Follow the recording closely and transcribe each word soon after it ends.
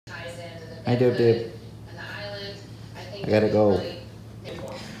Hi, Dib Dib. I gotta go.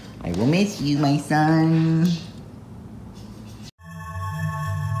 I will miss you, my son.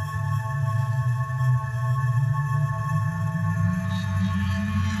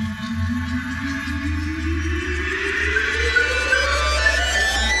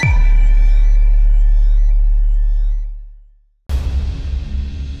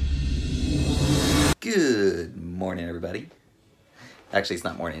 Good morning, everybody. Actually, it's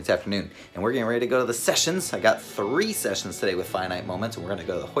not morning, it's afternoon. And we're getting ready to go to the sessions. I got 3 sessions today with Finite Moments, and we're gonna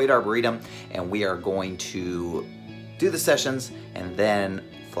go to the Hoyt Arboretum, and we are going to do the sessions and then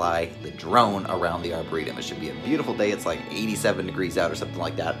fly the drone around the Arboretum. It should be a beautiful day. It's like 87 degrees out or something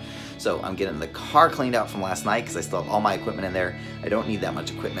like that. So I'm getting the car cleaned out from last night because I still have all my equipment in there. I don't need that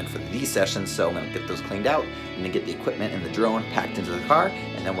much equipment for these sessions, so I'm gonna get those cleaned out and then get the equipment and the drone packed into the car,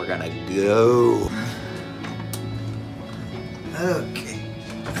 and then we're gonna go. Okay.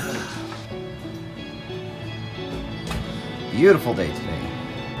 Beautiful day today.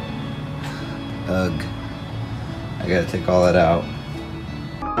 Ugh. I gotta take all that out.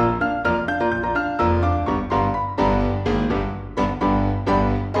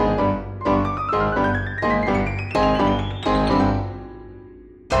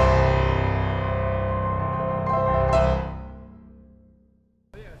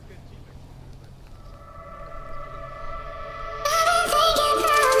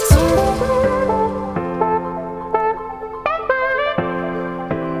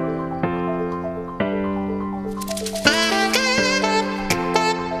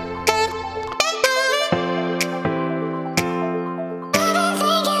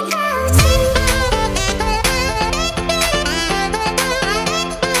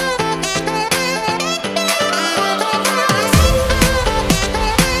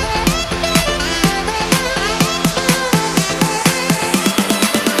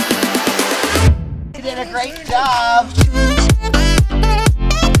 Great job!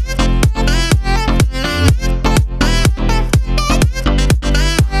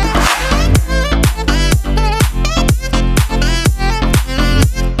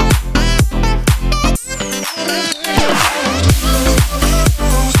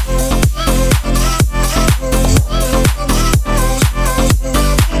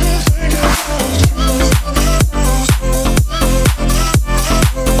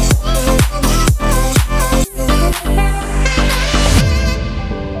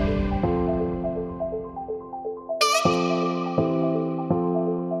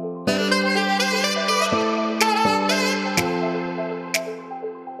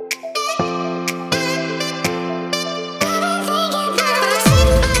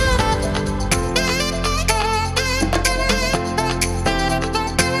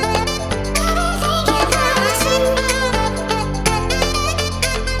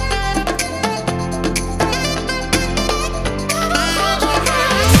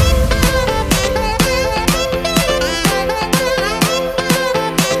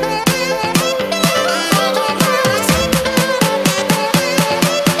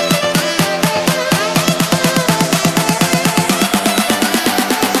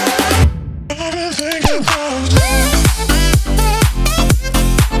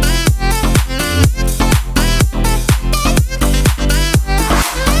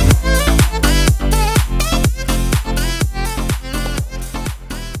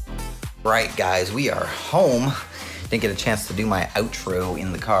 Right, guys, we are home. Didn't get a chance to do my outro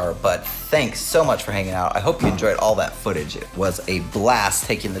in the car, but thanks so much for hanging out. I hope you enjoyed all that footage. It was a blast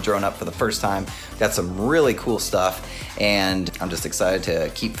taking the drone up for the first time. Got some really cool stuff, and I'm just excited to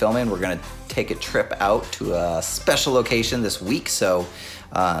keep filming. We're gonna take a trip out to a special location this week, so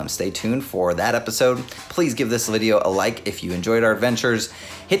stay tuned for that episode. Please give this video a like if you enjoyed our adventures.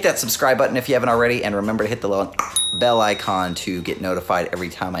 Hit that subscribe button if you haven't already, and remember to hit the little bell icon to get notified every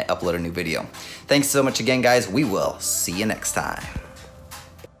time I upload a new video. Thanks so much again, guys. We will see you next time.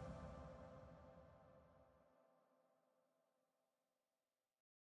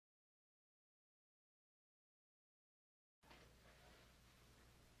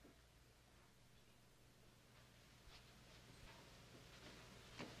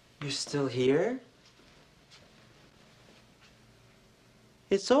 You're still here?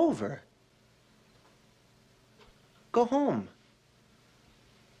 It's over. Go home.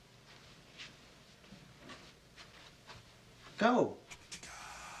 Go.